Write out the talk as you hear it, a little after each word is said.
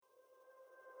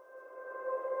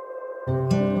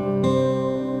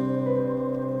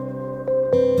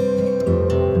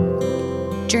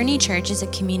Church is a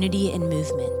community in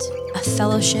movement, a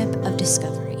fellowship of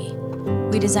discovery.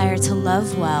 We desire to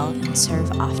love well and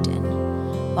serve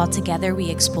often, while together we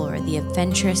explore the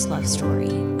adventurous love story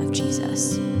of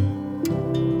Jesus.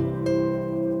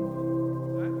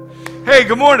 Hey,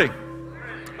 good morning.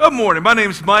 Good morning. My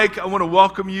name is Mike. I want to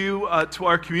welcome you to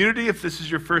our community. If this is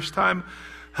your first time,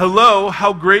 hello.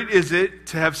 How great is it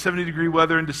to have 70-degree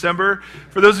weather in December?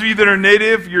 For those of you that are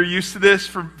native, you're used to this.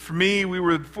 For me, we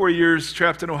were 4 years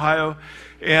trapped in Ohio,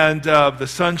 and the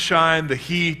sunshine, the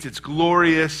heat, it's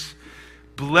glorious.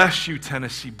 Bless you,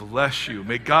 Tennessee. Bless you.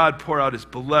 May God pour out his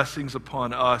blessings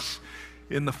upon us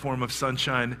in the form of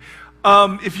sunshine.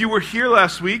 If you were here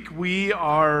last week, we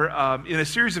are in a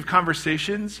series of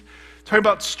conversations talking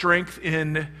about strength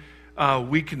in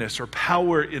weakness or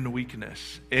power in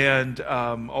weakness. And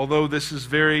although this is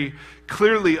very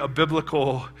clearly a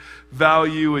biblical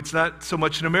value, it's not so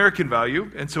much an American value.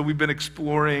 And so we've been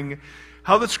exploring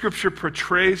how the scripture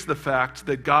portrays the fact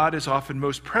that God is often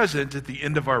most present at the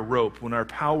end of our rope when our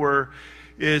power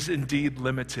is indeed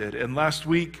limited. And last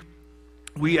week,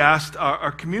 we asked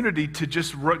our community to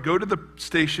just go to the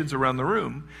stations around the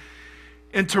room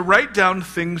and to write down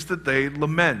things that they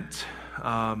lament,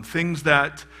 things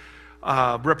that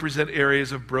represent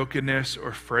areas of brokenness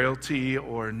or frailty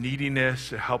or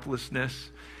neediness or helplessness.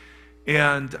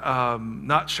 And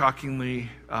not shockingly,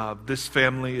 this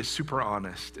family is super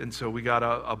honest. And so we got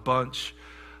a bunch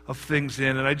of things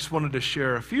in, and I just wanted to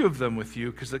share a few of them with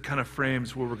you because it kind of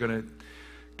frames where we're going to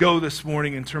go this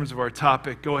morning in terms of our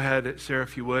topic. Go ahead, Sarah,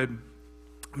 if you would.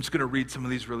 I'm just going to read some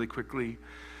of these really quickly.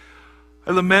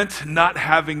 I lament not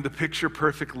having the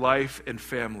picture-perfect life and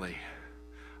family.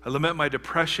 I lament my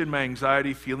depression, my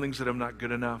anxiety, feelings that I'm not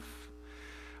good enough.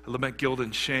 I lament guilt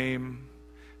and shame,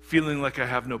 feeling like I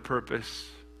have no purpose,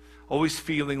 always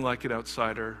feeling like an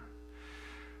outsider.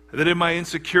 That in my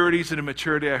insecurities and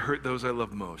immaturity, I hurt those I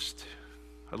love most.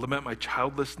 I lament my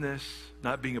childlessness,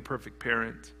 not being a perfect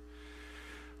parent.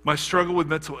 My struggle with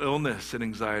mental illness and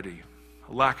anxiety,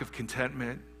 a lack of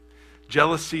contentment,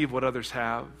 jealousy of what others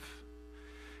have,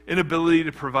 inability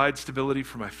to provide stability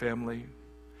for my family.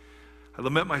 I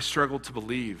lament my struggle to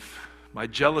believe, my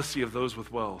jealousy of those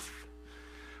with wealth,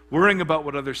 worrying about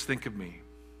what others think of me,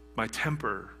 my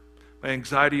temper, my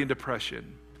anxiety and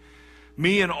depression,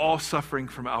 me and all suffering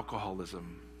from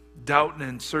alcoholism, doubt and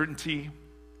uncertainty,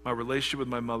 my relationship with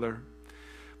my mother,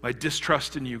 my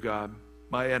distrust in you, God,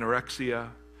 my anorexia,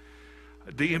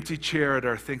 the empty chair at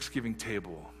our Thanksgiving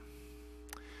table.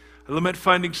 I lament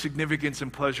finding significance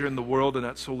and pleasure in the world and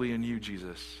not solely in you,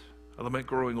 Jesus. I lament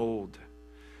growing old.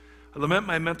 I lament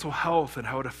my mental health and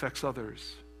how it affects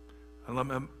others. I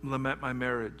lament my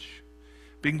marriage,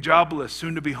 being jobless,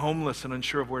 soon to be homeless and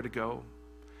unsure of where to go.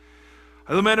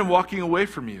 I lament in walking away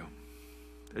from you,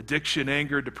 addiction,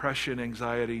 anger, depression,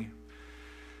 anxiety.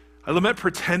 I lament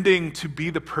pretending to be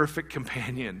the perfect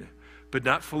companion, but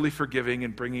not fully forgiving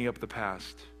and bringing up the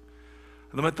past.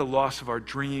 I lament the loss of our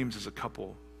dreams as a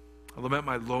couple. I lament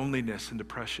my loneliness and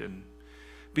depression,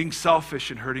 being selfish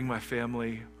and hurting my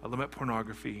family. I lament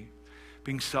pornography,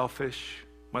 being selfish,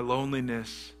 my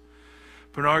loneliness,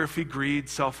 pornography, greed,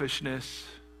 selfishness.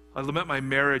 I lament my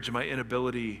marriage and my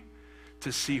inability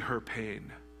to see her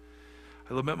pain.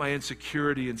 I lament my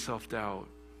insecurity and self-doubt.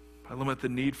 I lament the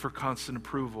need for constant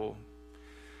approval.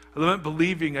 I lament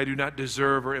believing I do not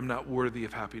deserve or am not worthy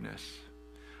of happiness.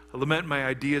 I lament my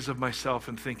ideas of myself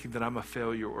and thinking that I'm a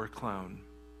failure or a clown.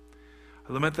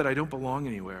 I lament that I don't belong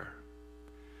anywhere.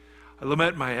 I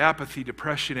lament my apathy,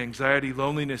 depression, anxiety,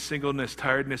 loneliness, singleness,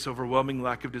 tiredness, overwhelming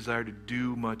lack of desire to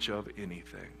do much of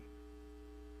anything.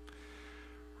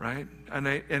 Right? And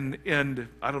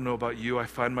I don't know about you, I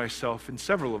find myself in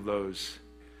several of those.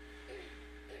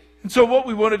 And so what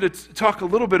we wanted to talk a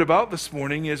little bit about this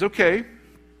morning is, okay,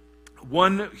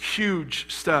 one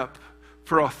huge step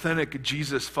for authentic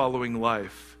Jesus-following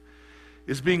life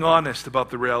is being honest about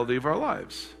the reality of our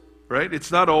lives, right?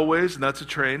 It's not always, and that's a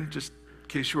train, just in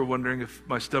case you were wondering if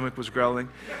my stomach was growling.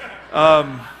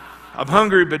 I'm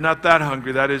hungry, but not that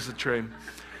hungry. That is a train.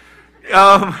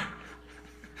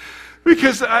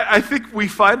 Because I think we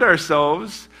find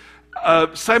ourselves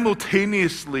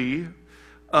simultaneously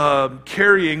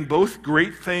carrying both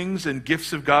great things and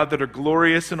gifts of God that are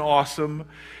glorious and awesome,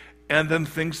 and then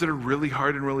things that are really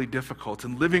hard and really difficult.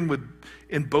 And living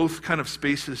in both kind of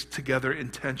spaces together in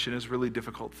tension is a really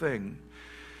difficult thing.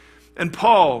 And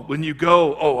Paul, when you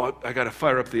go, I got to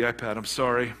fire up the iPad, I'm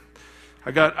sorry.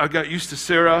 I got used to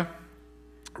Sarah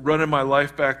running my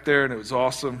life back there, and it was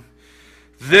awesome.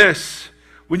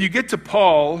 When you get to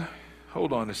Paul,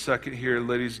 hold on a second here,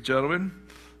 ladies and gentlemen.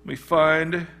 Let me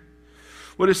find,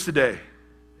 what is today?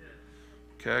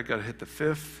 Okay, I got to hit the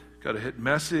 5th. Got to hit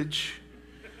message.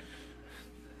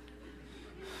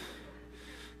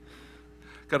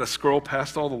 Got to scroll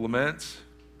past all the laments.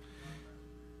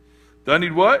 Do I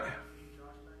need what?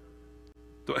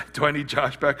 Do I need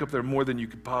Josh back up there more than you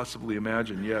could possibly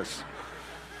imagine? Yes.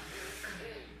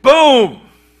 Boom!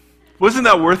 Wasn't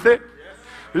that worth it?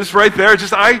 Just right there.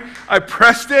 Just I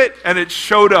pressed it and it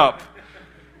showed up.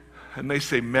 And they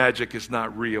say magic is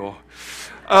not real.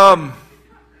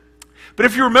 But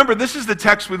if you remember, this is the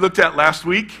text we looked at last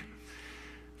week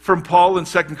from Paul in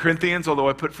 2 Corinthians, although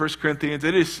I put 1 Corinthians.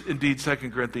 It is indeed 2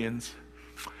 Corinthians.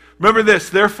 Remember this,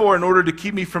 therefore, in order to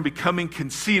keep me from becoming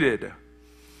conceited,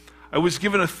 I was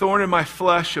given a thorn in my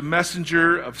flesh, a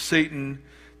messenger of Satan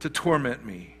to torment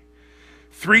me.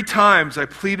 3 times I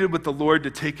pleaded with the Lord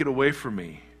to take it away from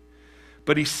me.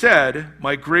 But he said,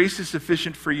 my grace is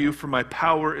sufficient for you, for my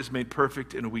power is made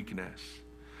perfect in weakness.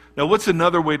 Now, what's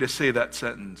another way to say that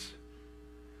sentence?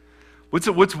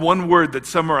 What's one word that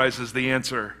summarizes the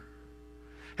answer?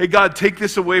 Hey, God, take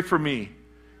this away from me.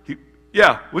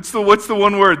 What's the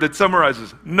one word that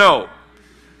summarizes? No.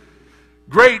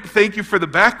 Great, thank you for the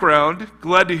background.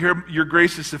 Glad to hear your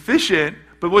grace is sufficient.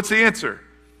 But what's the answer?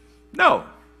 No.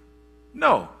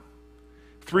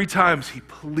 3 times he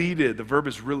pleaded. The verb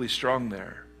is really strong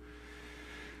there.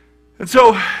 And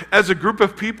so, as a group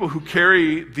of people who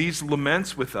carry these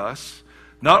laments with us,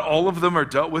 not all of them are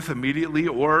dealt with immediately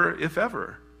or if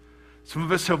ever. Some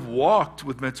of us have walked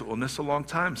with mental illness a long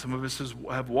time. Some of us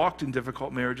have walked in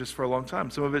difficult marriages for a long time.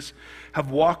 Some of us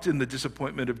have walked in the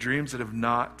disappointment of dreams that have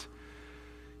not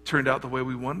turned out the way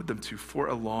we wanted them to for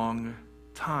a long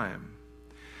time.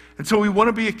 And so we want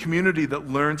to be a community that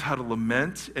learns how to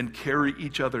lament and carry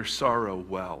each other's sorrow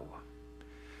well.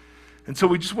 And so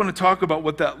we just want to talk about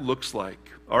what that looks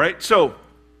like. All right? So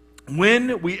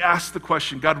when we ask the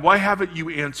question, God, why haven't you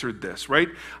answered this, right?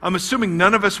 I'm assuming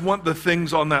none of us want the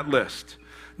things on that list.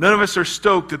 None of us are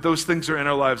stoked that those things are in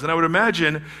our lives. And I would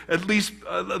imagine at least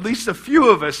a few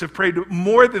of us have prayed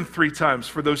more than 3 times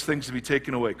for those things to be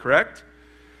taken away, correct?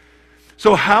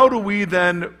 So how do we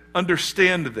then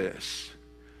understand this?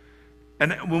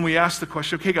 And when we ask the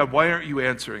question, okay, God, why aren't you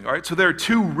answering? All right, so there are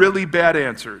 2 really bad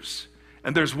answers.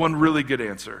 And there's one really good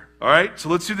answer, all right? So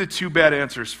let's do the 2 bad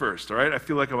answers first, all right? I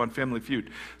feel like I'm on Family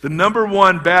Feud. The number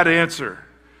 1 bad answer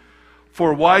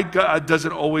for why God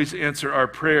doesn't always answer our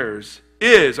prayers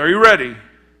is, are you ready?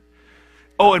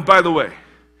 Oh, and by the way,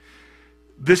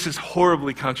 this is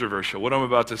horribly controversial, what I'm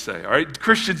about to say, all right?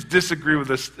 Christians disagree with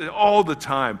this all the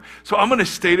time. So I'm going to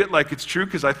state it like it's true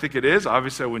because I think it is.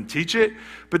 Obviously, I wouldn't teach it.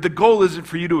 But the goal isn't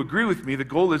for you to agree with me. The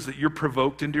goal is that you're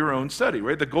provoked into your own study,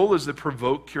 right? The goal is to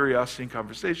provoke curiosity and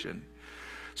conversation.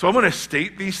 So I'm going to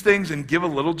state these things and give a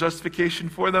little justification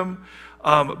for them.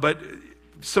 But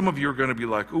some of you are going to be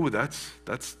like, ooh, that's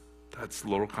a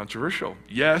little controversial.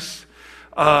 Yes.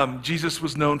 Jesus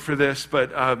was known for this,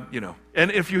 but,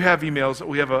 and if you have emails,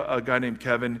 we have a guy named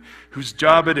Kevin whose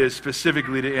job it is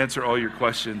specifically to answer all your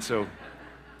questions,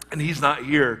 and he's not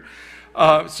here,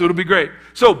 so it'll be great.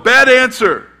 So, bad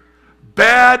answer,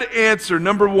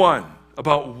 number 1,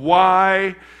 about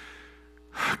why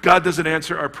God doesn't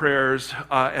answer our prayers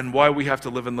and why we have to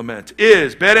live in lament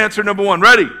is, bad answer number 1,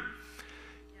 ready?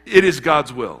 It is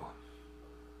God's will.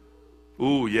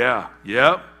 Ooh, yeah,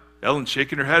 Ellen's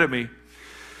shaking her head at me.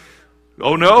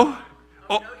 Oh, no?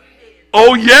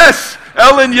 Oh, yes.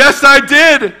 Ellen, yes, I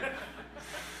did.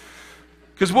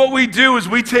 Because what we do is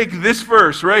we take this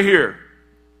verse right here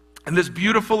and this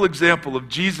beautiful example of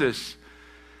Jesus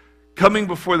coming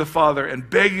before the Father and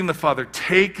begging the Father,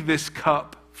 take this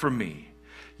cup from me,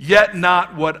 yet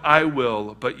not what I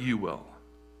will, but you will.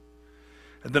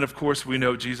 And then, of course, we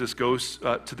know Jesus goes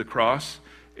to the cross,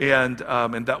 and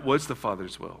that was the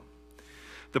Father's will.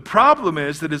 The problem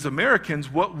is that as Americans,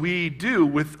 what we do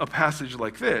with a passage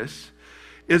like this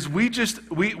is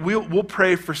we'll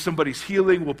pray for somebody's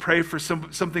healing, we'll pray for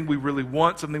something we really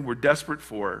want, something we're desperate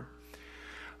for.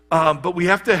 But we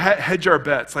have to hedge our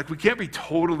bets. Like, we can't be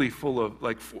totally full of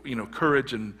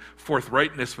courage and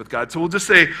forthrightness with God. So we'll just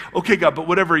say, okay, God, but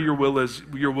whatever your will is,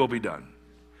 your will be done.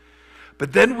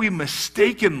 But then we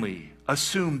mistakenly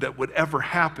assume that whatever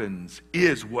happens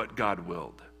is what God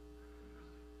willed.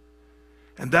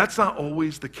 And that's not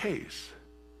always the case.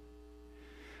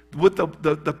 What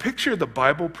the picture the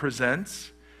Bible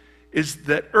presents is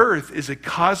that earth is a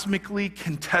cosmically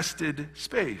contested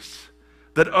space,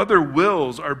 that other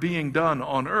wills are being done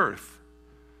on earth.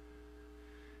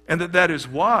 And that is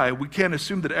why we can't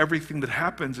assume that everything that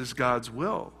happens is God's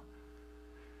will.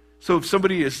 So if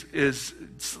somebody is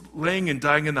laying and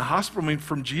dying in the hospital, I mean,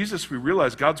 from Jesus we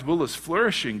realize God's will is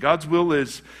flourishing. God's will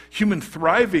is human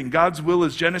thriving. God's will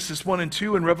is Genesis 1 and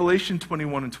 2 and Revelation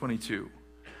 21 and 22.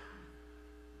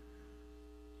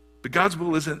 But God's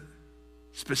will isn't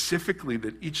specifically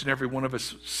that each and every one of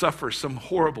us suffer some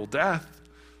horrible death,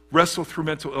 wrestle through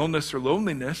mental illness or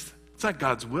loneliness. It's not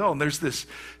God's will. And there's this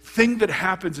thing that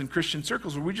happens in Christian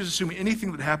circles where we just assume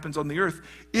anything that happens on the earth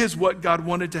is what God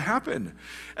wanted to happen.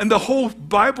 And the whole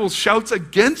Bible shouts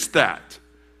against that.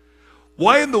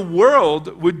 Why in the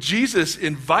world would Jesus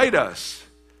invite us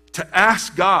to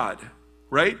ask God,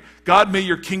 right? God, may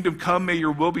your kingdom come, may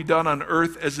your will be done on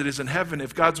earth as it is in heaven,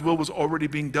 if God's will was already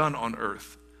being done on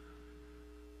earth.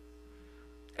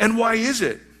 And why is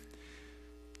it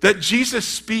that Jesus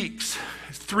speaks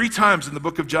 3 times in the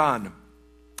book of John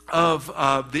of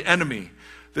the enemy,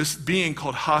 this being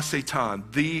called Ha-Satan,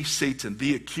 the Satan,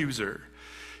 the accuser?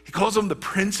 He calls him the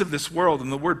prince of this world,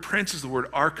 and the word prince is the word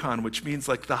archon, which means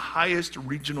like the highest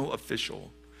regional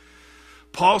official.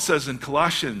 Paul says in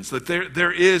Colossians that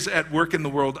there is at work in the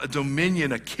world a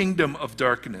dominion, a kingdom of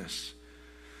darkness.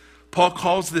 Paul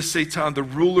calls this Satan the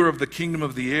ruler of the kingdom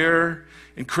of the air.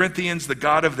 In Corinthians, the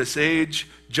god of this age.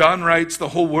 John writes, the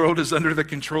whole world is under the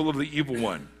control of the evil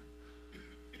one.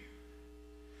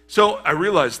 So I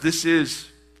realize this is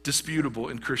disputable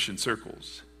in Christian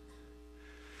circles.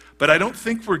 But I don't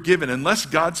think we're given, unless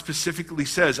God specifically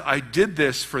says, I did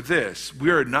this for this, we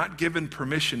are not given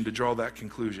permission to draw that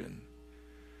conclusion.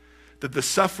 That the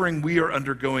suffering we are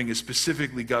undergoing is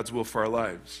specifically God's will for our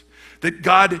lives. That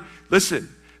God,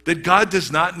 listen, that God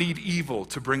does not need evil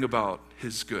to bring about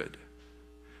his good.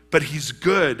 But he's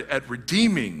good at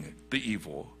redeeming the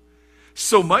evil,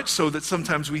 so much so that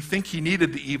sometimes we think he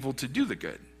needed the evil to do the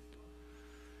good.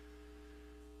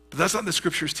 But that's not the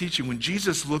scripture's teaching. When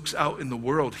Jesus looks out in the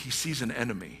world, he sees an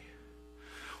enemy.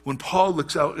 When Paul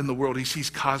looks out in the world, he sees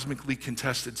cosmically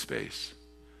contested space.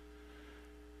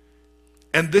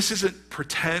 And this isn't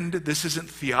pretend, this isn't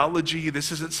theology,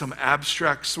 this isn't some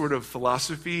abstract sort of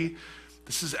philosophy.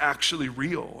 This is actually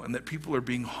real, and that people are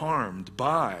being harmed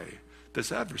by this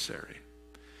adversary.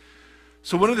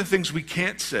 So one of the things we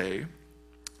can't say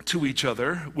to each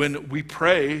other when we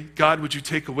pray, God, would you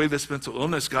take away this mental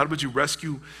illness? God, would you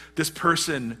rescue this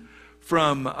person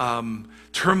from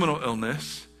terminal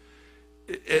illness?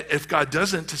 If God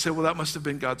doesn't, to say, well, that must have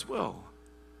been God's will.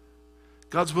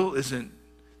 God's will isn't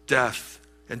death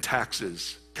and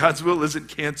taxes. God's will isn't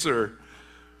cancer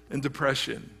and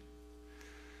depression.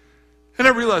 And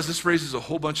I realize this raises a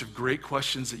whole bunch of great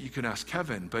questions that you can ask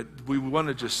Kevin, but we want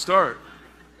to just start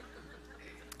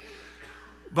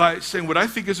by saying what I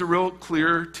think is a real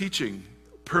clear teaching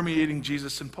permeating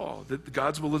Jesus and Paul, that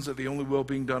God's will is the only will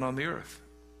being done on the earth.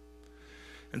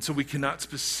 And so we cannot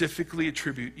specifically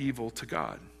attribute evil to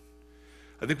God.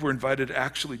 I think we're invited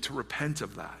actually to repent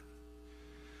of that.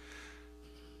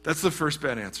 That's the first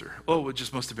bad answer. Oh, it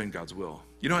just must have been God's will.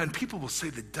 You know, and people will say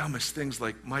the dumbest things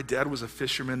like, my dad was a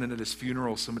fisherman, and at his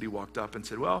funeral, somebody walked up and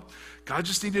said, well, God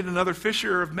just needed another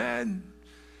fisher of men.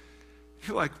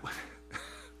 You're like,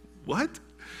 what?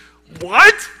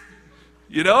 What?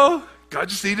 You know, God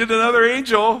just needed another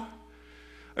angel.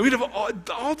 I mean, of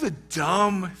all the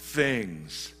dumb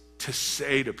things to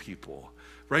say to people,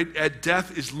 right? At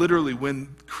death is literally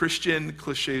when Christian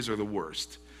cliches are the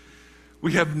worst.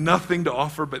 We have nothing to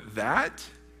offer but that?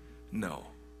 No.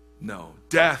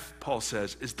 Death, Paul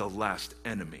says, is the last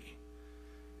enemy.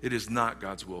 It is not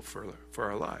God's will for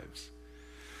our lives.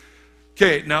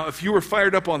 Okay, now if you were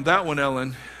fired up on that one,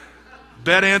 Ellen,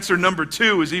 bad answer number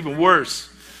 2 is even worse.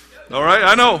 All right,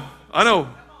 I know.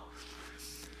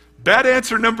 Bad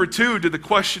answer number 2 to the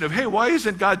question of, hey, why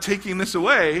isn't God taking this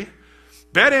away?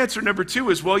 Bad answer number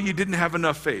 2 is, well, you didn't have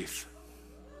enough faith.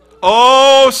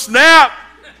 Oh, snap!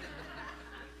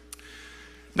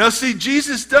 Now, see,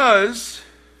 Jesus does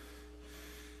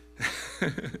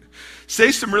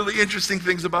say some really interesting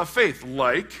things about faith,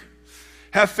 like,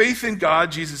 have faith in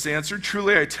God, Jesus answered.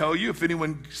 Truly, I tell you, if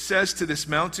anyone says to this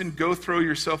mountain, go throw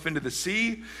yourself into the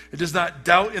sea, and does not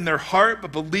doubt in their heart,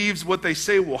 but believes what they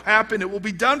say will happen, it will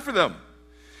be done for them.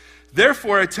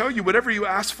 Therefore, I tell you, whatever you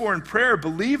ask for in prayer,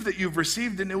 believe that you've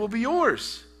received it, and it will be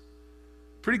yours.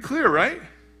 Pretty clear, right?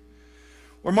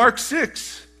 Or Mark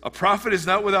 6. A prophet is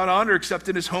not without honor except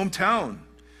in his hometown.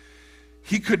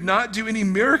 He could not do any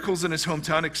miracles in his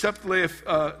hometown except lay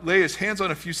his hands on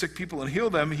a few sick people and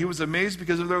heal them. He was amazed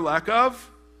because of their lack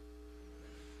of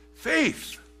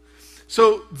faith.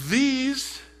 So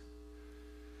these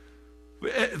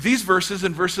verses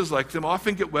and verses like them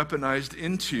often get weaponized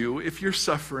into, if you're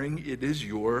suffering, it is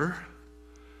your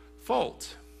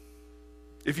fault.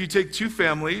 If you take two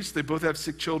families, they both have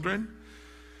sick children,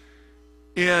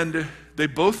 and they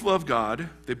both love God,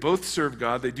 they both serve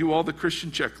God, they do all the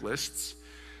Christian checklists,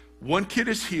 one kid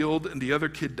is healed and the other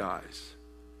kid dies.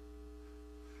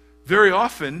 Very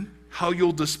often, how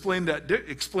you'll explain that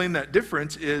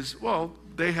difference is, well,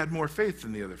 they had more faith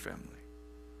than the other family.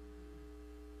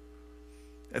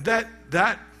 And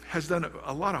that has done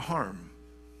a lot of harm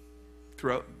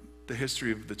throughout the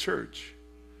history of the church.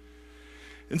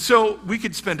 And so we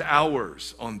could spend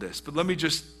hours on this, but let me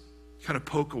just kind of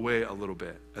poke away a little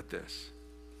bit at this.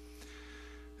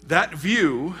 That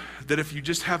view that if you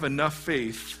just have enough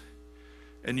faith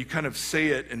and you kind of say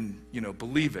it and,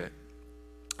 believe it,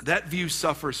 that view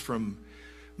suffers from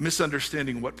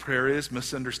misunderstanding what prayer is,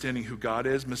 misunderstanding who God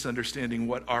is, misunderstanding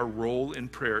what our role in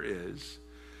prayer is.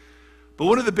 But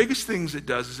one of the biggest things it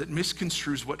does is it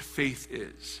misconstrues what faith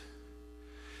is.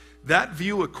 That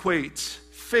view equates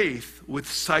faith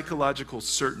with psychological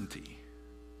certainty.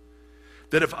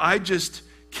 That if I just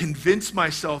convince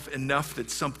myself enough that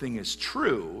something is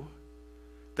true,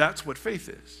 that's what faith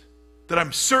is. That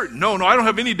I'm certain. No, I don't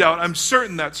have any doubt. I'm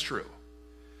certain that's true.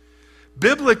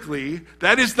 Biblically,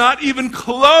 that is not even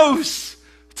close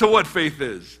to what faith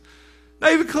is.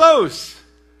 Not even close.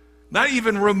 Not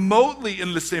even remotely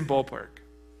in the same ballpark.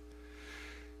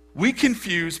 We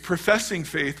confuse professing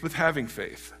faith with having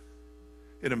faith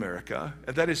in America,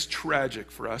 and that is tragic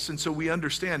for us. And so we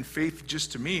understand faith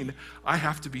just to mean I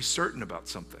have to be certain about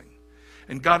something.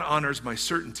 And God honors my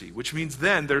certainty, which means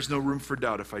then there's no room for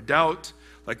doubt. If I doubt,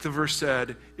 like the verse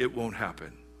said, it won't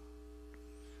happen.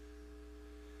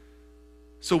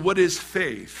 So what is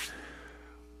faith?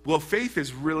 Well, faith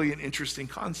is really an interesting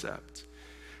concept.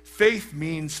 Faith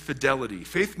means fidelity.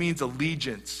 Faith means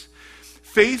allegiance.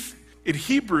 Faith in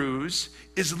Hebrews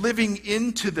is living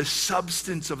into the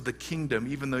substance of the kingdom,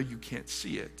 even though you can't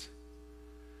see it.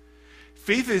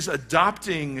 Faith is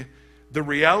adopting the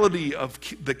reality of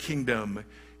the kingdom,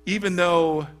 even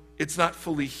though it's not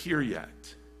fully here yet.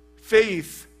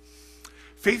 Faith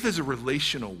is a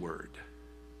relational word.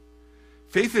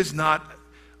 Faith is not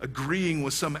agreeing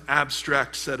with some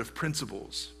abstract set of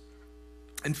principles.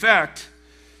 In fact,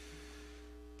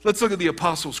 let's look at the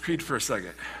Apostles' Creed for a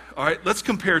second. All right, let's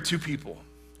compare two people.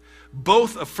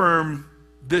 Both affirm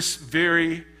this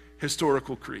very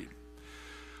historical creed.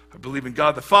 I believe in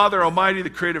God the Father Almighty, the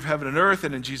creator of heaven and earth,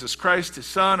 and in Jesus Christ, his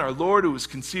Son, our Lord, who was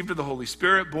conceived of the Holy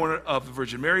Spirit, born of the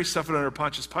Virgin Mary, suffered under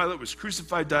Pontius Pilate, was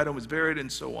crucified, died, and was buried,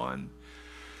 and so on.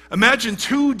 Imagine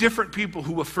two different people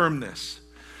who affirm this.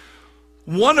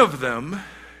 One of them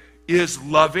is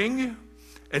loving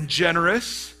and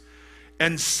generous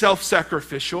and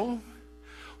self-sacrificial.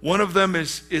 One of them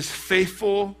is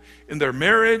faithful in their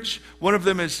marriage. One of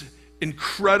them is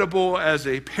incredible as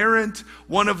a parent.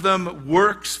 One of them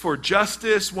works for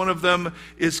justice. One of them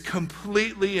is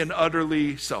completely and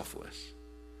utterly selfless.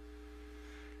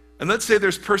 And let's say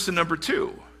there's person number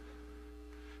two,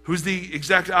 who's the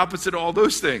exact opposite of all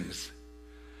those things.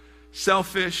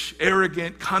 Selfish,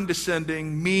 arrogant,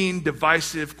 condescending, mean,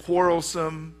 divisive,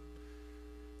 quarrelsome,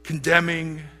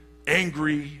 condemning,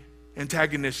 angry,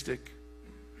 antagonistic.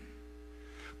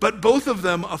 But both of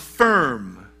them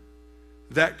affirm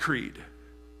that creed.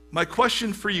 My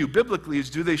question for you biblically is,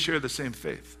 do they share the same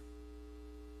faith?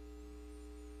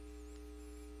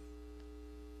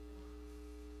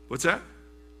 What's that?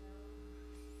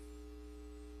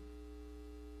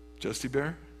 Justy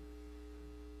Bear?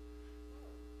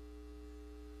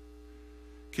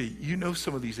 Okay, you know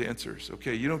some of these answers,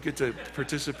 okay? You don't get to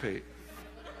participate.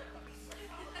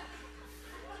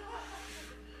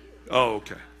 Oh,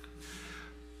 okay.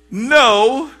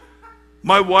 No,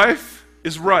 my wife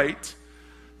is right.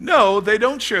 No, they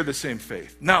don't share the same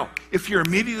faith. Now, if you're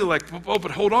immediately like, oh,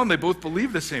 but hold on, they both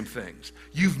believe the same things,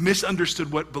 you've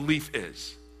misunderstood what belief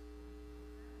is.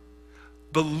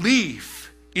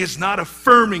 Belief is not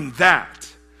affirming that.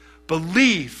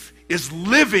 Belief is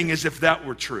living as if that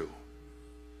were true.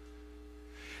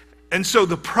 And so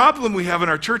the problem we have in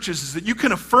our churches is that you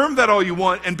can affirm that all you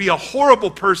want and be a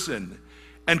horrible person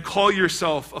and call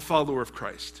yourself a follower of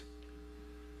Christ.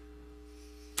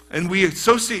 And we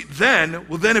associate then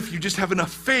if you just have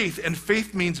enough faith, and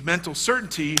faith means mental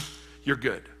certainty, you're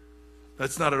good.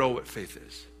 That's not at all what faith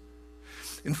is.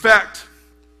 In fact,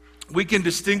 we can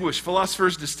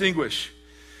philosophers distinguish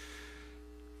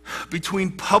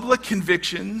between public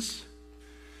convictions,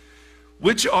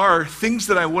 which are things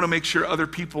that I want to make sure other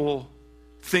people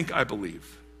think I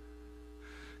believe.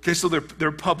 Okay, so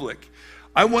they're public.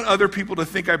 I want other people to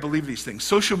think I believe these things.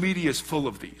 Social media is full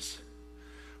of these,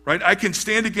 right? I can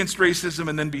stand against racism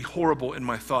and then be horrible in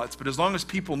my thoughts, but as long as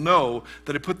people know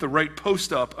that I put the right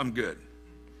post up, I'm good,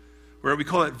 Right? We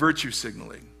call that virtue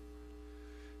signaling.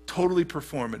 Totally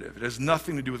performative. It has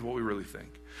nothing to do with what we really think.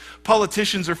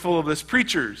 Politicians are full of this.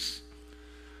 Preachers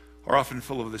are often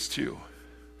full of this too.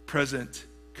 Present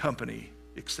company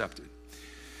accepted.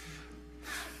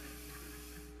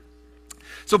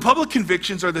 So public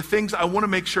convictions are the things I want to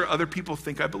make sure other people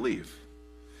think I believe.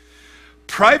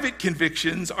 Private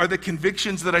convictions are the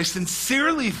convictions that I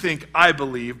sincerely think I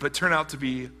believe, but turn out to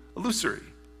be illusory.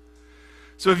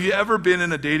 So have you ever been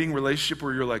in a dating relationship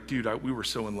where you're like, dude, we were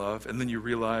so in love, and then you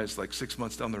realize like 6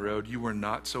 months down the road, you were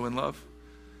not so in love?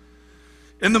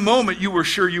 In the moment, you were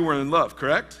sure you were in love,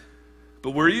 correct?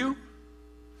 But were you?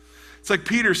 It's like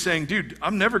Peter saying, dude,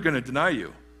 I'm never going to deny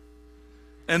you.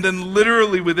 And then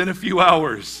literally within a few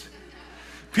hours,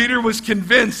 Peter was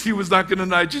convinced he was not going to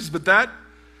deny Jesus, but that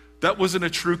wasn't a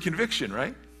true conviction,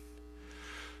 right?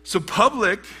 So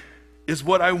public is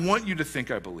what I want you to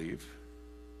think I believe.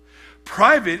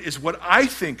 Private is what I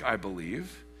think I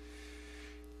believe.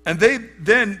 And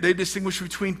they distinguish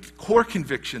between core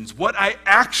convictions, what I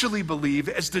actually believe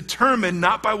as determined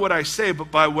not by what I say,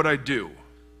 but by what I do.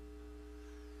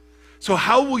 So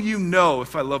how will you know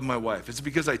if I love my wife? Is it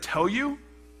because I tell you?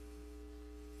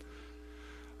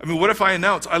 I mean, what if I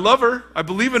announce, I love her, I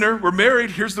believe in her, we're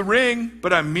married, here's the ring,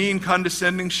 but I'm mean,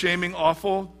 condescending, shaming,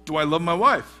 awful. Do I love my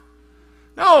wife?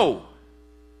 No.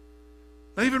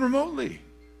 Not even remotely.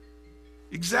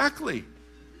 Exactly.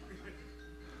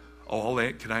 Oh,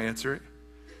 can I answer it?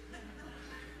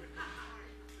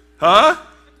 Huh?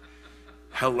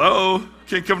 Hello?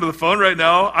 Can't come to the phone right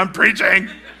now. I'm preaching.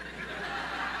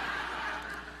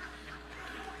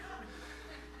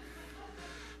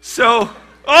 So,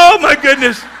 oh my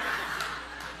goodness.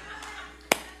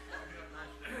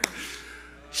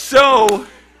 So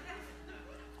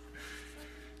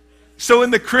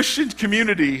in the Christian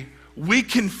community, we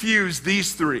confuse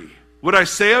these three. What I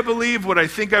say I believe, what I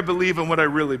think I believe, and what I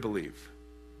really believe.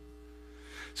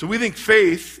 So we think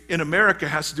faith in America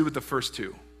has to do with the first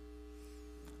two.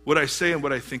 What I say and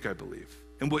what I think I believe.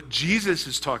 And what Jesus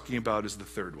is talking about is the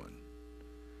third one.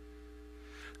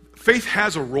 Faith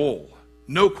has a role.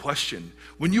 No question.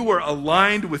 When you are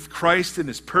aligned with Christ and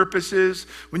his purposes,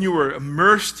 when you are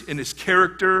immersed in his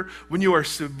character, when you are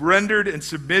surrendered and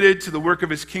submitted to the work of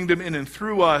his kingdom in and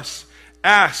through us,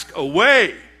 ask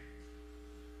away.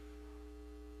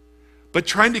 But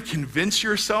trying to convince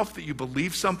yourself that you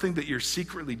believe something that you're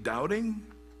secretly doubting,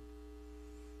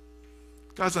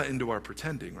 God's not into our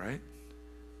pretending, right?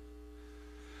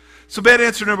 So bad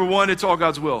answer number one, it's all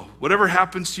God's will. Whatever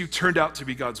happens to you turned out to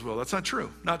be God's will. That's not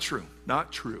true. Not true.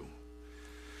 Not true.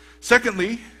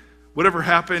 Secondly, whatever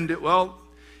happened, well,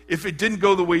 if it didn't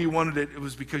go the way you wanted it, it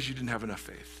was because you didn't have enough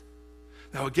faith.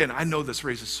 Now again, I know this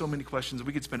raises so many questions.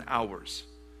 We could spend hours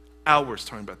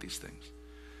talking about these things.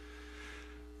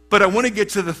 But I want to get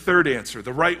to the third answer,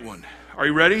 the right one. Are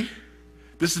you ready?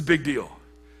 This is a big deal.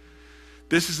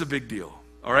 This is a big deal,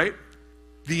 all right?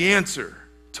 The answer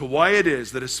to why it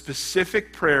is that a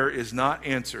specific prayer is not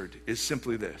answered is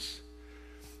simply this.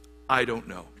 I don't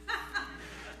know.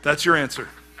 That's your answer.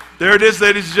 There it is,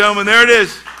 ladies and gentlemen. There it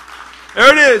is.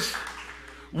 There it is.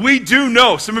 We do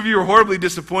know. Some of you are horribly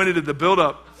disappointed at the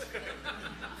buildup.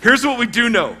 Here's what we do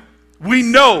know. We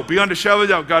know beyond a shadow of a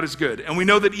doubt God is good. And we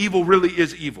know that evil really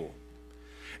is evil.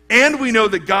 And we know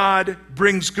that God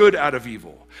brings good out of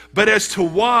evil. But as to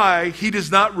why he does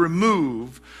not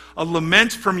remove a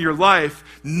lament from your life,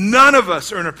 none of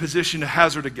us are in a position to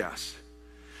hazard a guess.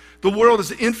 The world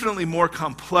is infinitely more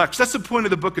complex. That's the point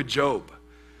of the book of Job.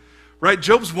 Right?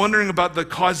 Job's wondering about the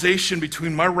causation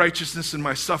between my righteousness and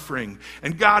my suffering.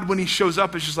 And God, when he shows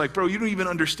up, is just like, bro, you don't even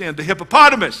understand the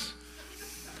hippopotamus.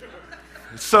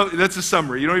 So that's a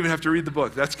summary. You don't even have to read the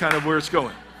book. That's kind of where it's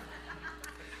going.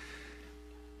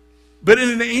 But in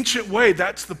an ancient way,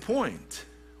 that's the point.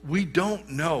 We don't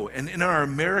know. And in our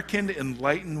American,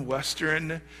 enlightened,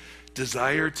 Western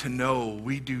desire to know,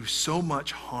 we do so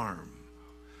much harm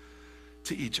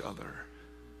to each other.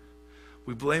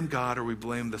 We blame God or we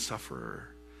blame the sufferer.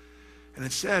 And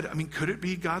instead, could it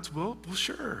be God's will? Well,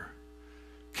 sure.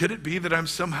 Could it be that I'm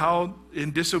somehow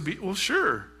in disobedience? Well,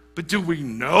 sure. But do we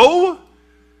know?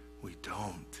 We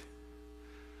don't.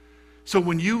 So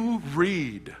when you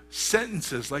read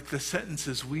sentences like the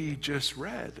sentences we just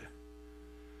read,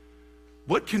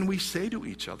 what can we say to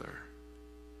each other?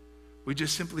 We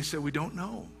just simply say we don't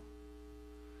know.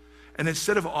 And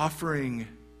instead of offering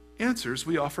answers,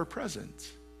 we offer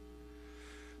presents.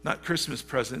 Not Christmas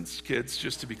presents, kids,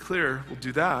 just to be clear, we'll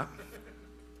do that.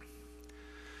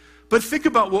 But think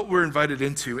about what we're invited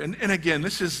into. And again,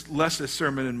 this is less a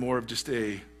sermon and more of just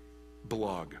a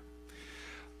blog.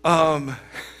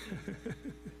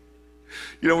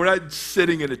 We're not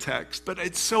sitting in a text, but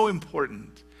it's so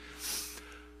important.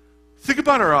 Think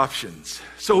about our options.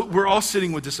 So we're all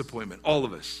sitting with disappointment, all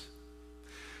of us.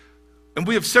 And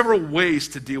we have several ways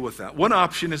to deal with that. One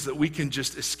option is that we can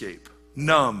just escape,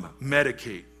 numb,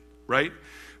 medicate, right?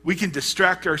 We can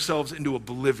distract ourselves into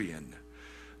oblivion.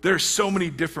 There are so many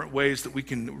different ways that we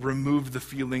can remove the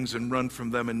feelings and run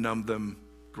from them and numb them.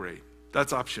 Great.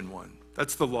 That's option one.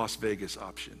 That's the Las Vegas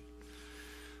option.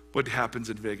 What happens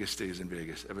in Vegas stays in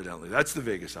Vegas, evidently. That's the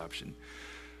Vegas option.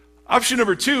 Option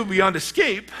number two, beyond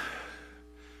escape,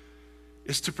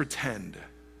 is to pretend.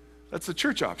 That's the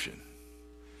church option.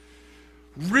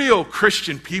 Real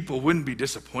Christian people wouldn't be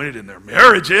disappointed in their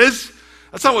marriages.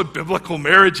 That's not what biblical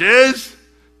marriage is.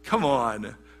 Come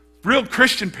on. Real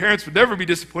Christian parents would never be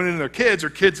disappointed in their kids or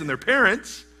kids in their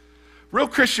parents. Real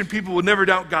Christian people would never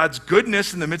doubt God's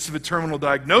goodness in the midst of a terminal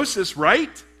diagnosis,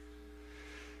 right?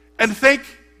 And thank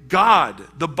God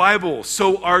the Bible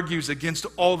so argues against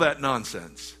all that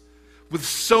nonsense with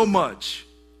so much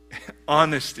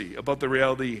honesty about the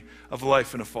reality of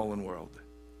life in a fallen world.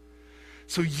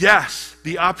 So yes,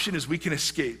 the option is we can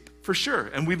escape, for sure.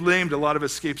 And we named a lot of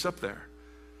escapes up there.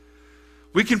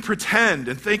 We can pretend,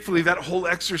 and thankfully that whole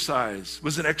exercise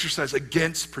was an exercise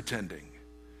against pretending.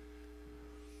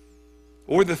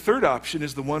 Or the third option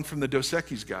is the one from the Dos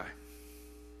Equis guy.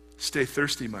 Stay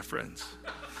thirsty, my friends.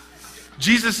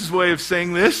 Jesus' way of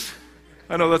saying this,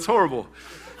 I know that's horrible.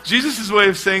 Jesus' way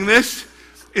of saying this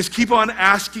is keep on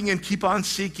asking and keep on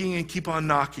seeking and keep on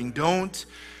knocking. Don't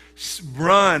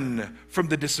run from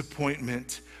the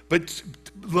disappointment. But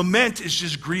lament is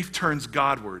just grief turns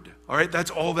Godward. All right,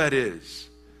 that's all that is.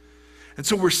 And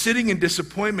so we're sitting in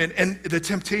disappointment, and the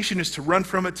temptation is to run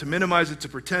from it, to minimize it, to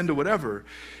pretend, or whatever.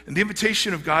 And the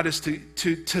invitation of God is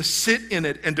to sit in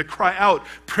it and to cry out.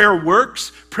 Prayer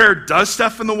works. Prayer does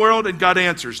stuff in the world, and God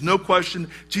answers. No question.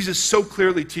 Jesus so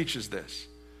clearly teaches this.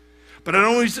 But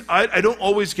I don't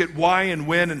always get why and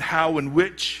when and how and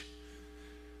which.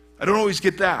 I don't always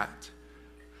get that.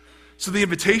 So the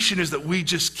invitation is that we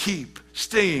just keep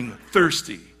staying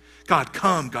thirsty. God,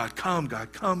 come, God, come,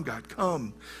 God, come, God,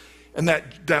 come. And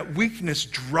that weakness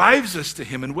drives us to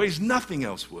him in ways nothing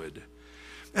else would.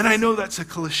 And I know that's a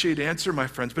cliched answer, my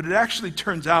friends, but it actually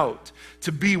turns out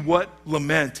to be what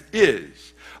lament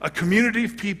is. A community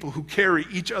of people who carry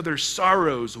each other's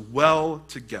sorrows well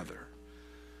together.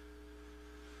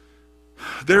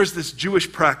 There's this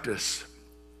Jewish practice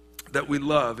that we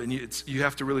love, and you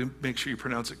have to really make sure you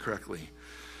pronounce it correctly.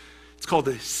 It's called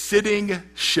the sitting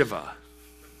Shiva.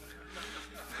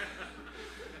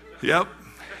 Yep.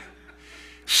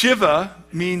 Shiva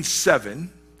means 7,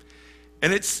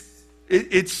 and it's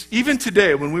even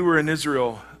today when we were in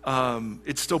Israel,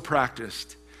 it's still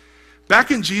practiced.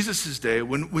 Back in Jesus' day,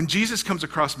 when Jesus comes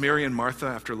across Mary and Martha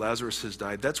after Lazarus has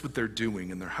died, that's what they're doing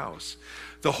in their house.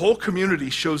 The whole community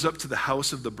shows up to the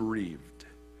house of the bereaved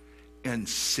and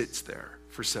sits there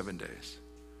for 7 days.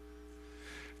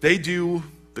 They do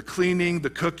the cleaning, the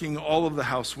cooking, all of the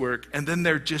housework, and then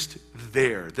they're just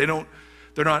there.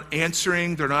 They're not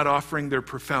answering, they're not offering their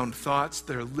profound thoughts,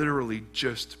 they're literally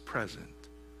just present.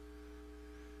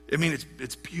 I mean,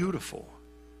 it's beautiful.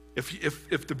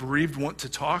 If the bereaved want to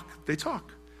talk, they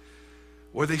talk.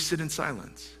 Or they sit in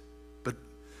silence.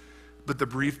 But the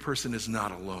bereaved person is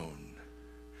not alone.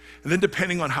 And then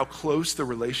depending on how close the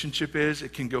relationship is,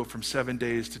 it can go from 7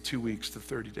 days to 2 weeks to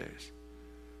 30 days.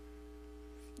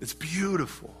 It's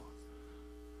beautiful.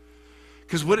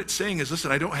 Because what it's saying is,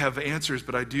 listen, I don't have answers,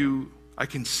 but I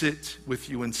can sit with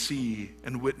you and see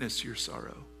and witness your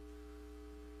sorrow.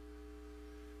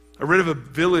 I read of a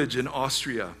village in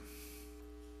Austria.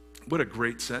 What a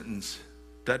great sentence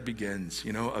that begins,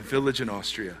 a village in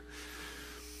Austria.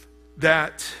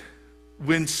 That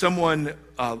when someone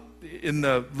in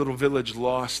the little village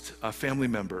lost a family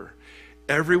member,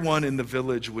 everyone in the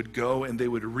village would go and they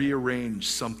would rearrange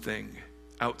something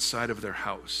outside of their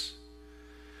house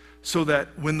so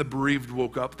that when the bereaved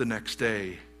woke up the next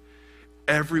day,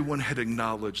 everyone had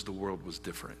acknowledged the world was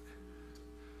different.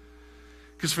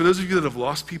 Because for those of you that have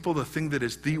lost people, the thing that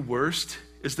is the worst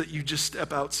is that you just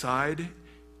step outside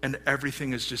and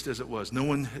everything is just as it was. No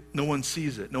one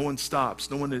sees it. No one stops.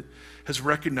 No one has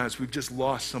recognized we've just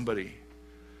lost somebody.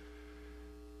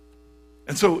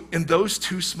 And so in those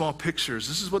two small pictures,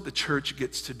 this is what the church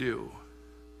gets to do.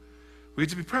 We get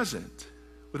to be present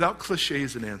without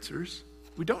cliches and answers.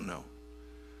 We don't know.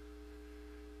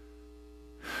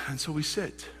 And so we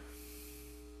sit.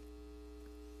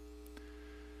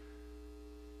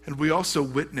 And we also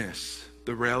witness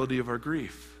the reality of our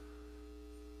grief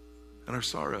and our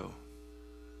sorrow.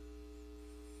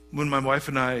 when my wife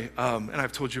and I, and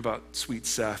I've told you about sweet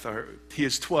Seth, he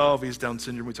is 12, he has Down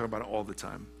syndrome, we talk about it all the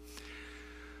time.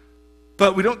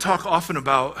 But we don't talk often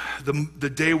about the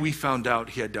day we found out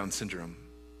he had Down syndrome.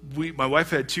 My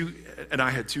wife had 2, and I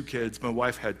had 2 kids. My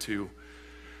wife had 2.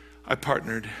 I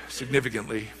partnered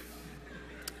significantly.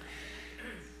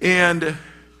 And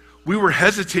we were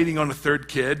hesitating on a 3rd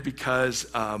kid because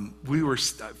we were,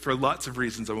 for lots of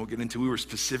reasons I won't get into, we were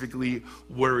specifically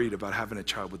worried about having a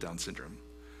child with Down syndrome.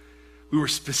 We were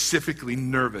specifically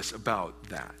nervous about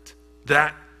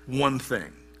that one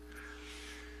thing.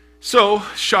 So,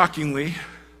 shockingly,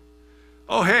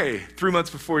 oh hey, 3 months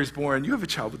before he's born, you have a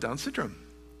child with Down syndrome.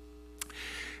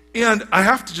 And I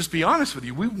have to just be honest with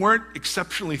you, we weren't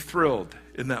exceptionally thrilled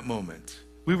in that moment.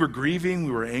 We were grieving,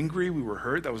 we were angry, we were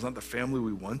hurt. That was not the family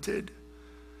we wanted.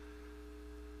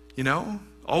 You know,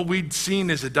 all we'd seen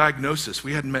is a diagnosis.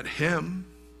 We hadn't met him.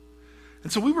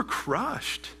 And so we were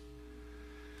crushed.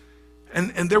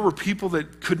 And there were people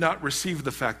that could not receive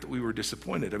the fact that we were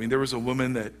disappointed. I mean, there was a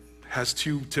woman that has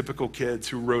 2 typical kids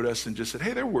who wrote us and just said,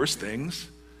 hey, there are worse things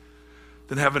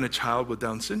than having a child with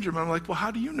Down syndrome. And I'm like, well,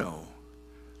 how do you know?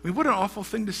 I mean, what an awful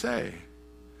thing to say.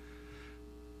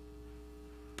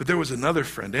 But there was another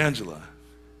friend, Angela,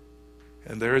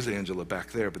 and there is Angela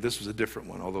back there, but this was a different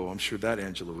one, although I'm sure that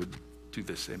Angela would do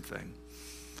the same thing,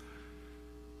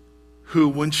 who,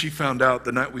 when she found out,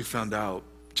 the night we found out,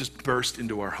 just burst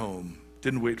into our home,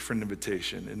 didn't wait for an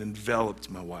invitation, and enveloped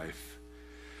my wife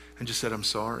and just said, I'm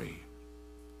sorry,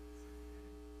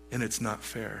 and it's not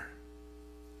fair.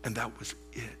 And that was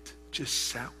it. Just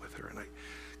sat with her. And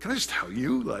can I just tell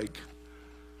you,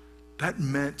 that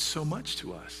meant so much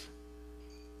to us.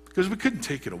 Because we couldn't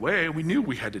take it away. We knew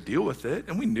we had to deal with it,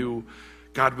 and we knew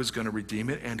God was going to redeem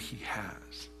it, and he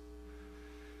has.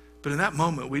 But in that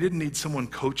moment, we didn't need someone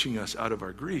coaching us out of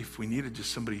our grief. We needed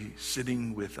just somebody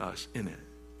sitting with us in it.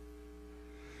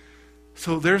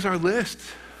 So there's our list,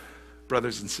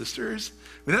 brothers and sisters.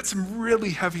 I mean, that's some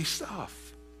really heavy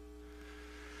stuff.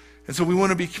 And so we want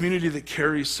to be a community that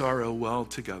carries sorrow well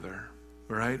together,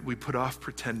 right? We put off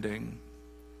pretending,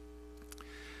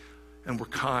 and we're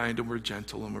kind, and we're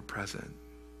gentle, and we're present.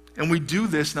 And we do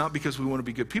this not because we want to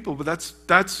be good people, but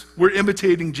we're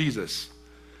imitating Jesus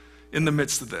in the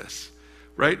midst of this,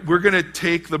 right? We're going to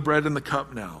take the bread and the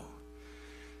cup now.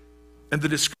 And the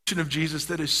description of Jesus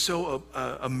that is so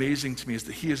amazing to me is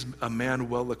that he is a man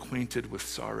well acquainted with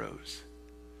sorrows.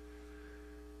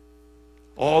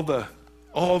 All the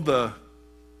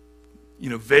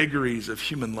vagaries of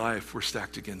human life were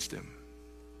stacked against him.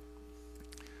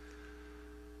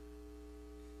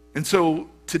 And so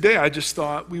today I just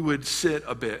thought we would sit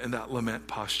a bit in that lament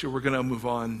posture. We're going to move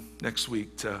on next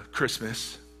week to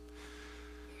Christmas.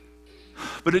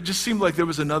 But it just seemed like there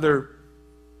was another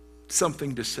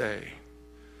something to say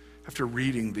after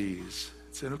reading these.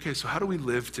 Saying, okay, so how do we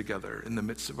live together in the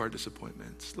midst of our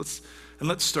disappointments?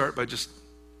 Let's start by just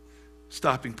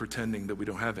stopping pretending that we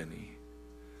don't have any.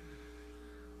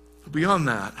 Beyond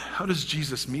that, how does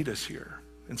Jesus meet us here?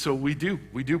 And so we do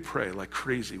pray like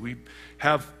crazy. We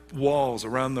have walls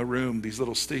around the room, these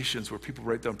little stations where people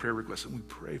write down prayer requests, and we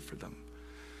pray for them.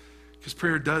 Because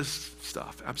prayer does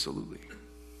stuff, absolutely.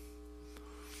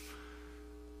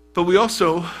 But we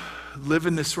also live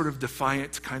in this sort of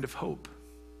defiant kind of hope.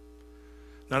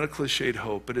 Not a cliched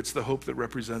hope, but it's the hope that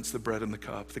represents the bread and the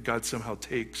cup, that God somehow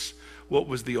takes what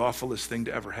was the awfulest thing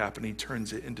to ever happen, he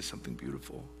turns it into something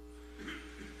beautiful.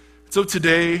 So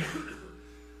today,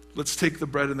 let's take the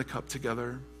bread and the cup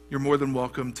together. You're more than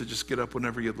welcome to just get up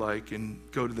whenever you'd like and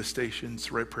go to the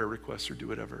stations, write prayer requests, or do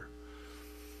whatever.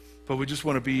 But we just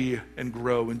want to be and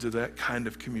grow into that kind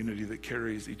of community that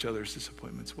carries each other's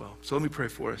disappointments well. So let me pray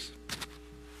for us.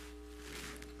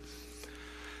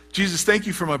 Jesus, thank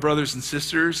you for my brothers and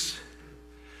sisters.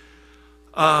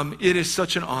 It is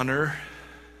such an honor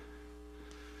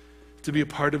to be a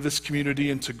part of this community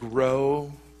and to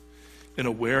grow in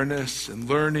awareness and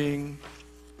learning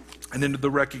and into the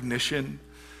recognition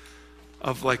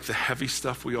of the heavy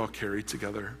stuff we all carry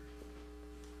together.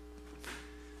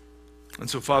 And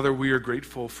so, Father, we are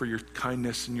grateful for your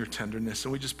kindness and your tenderness,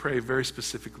 and we just pray very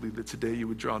specifically that today you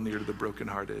would draw near to the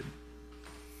brokenhearted.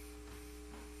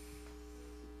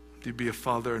 You'd be a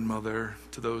father and mother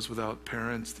to those without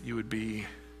parents, that you would be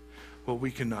what we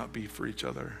cannot be for each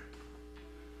other.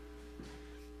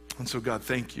 And so, God,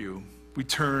 thank you. We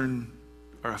turn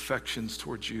our affections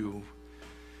towards you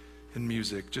in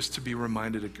music just to be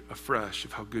reminded afresh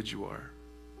of how good you are.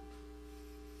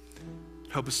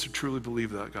 Help us to truly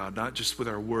believe that, God, not just with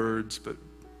our words, but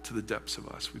to the depths of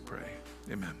us, we pray.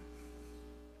 Amen.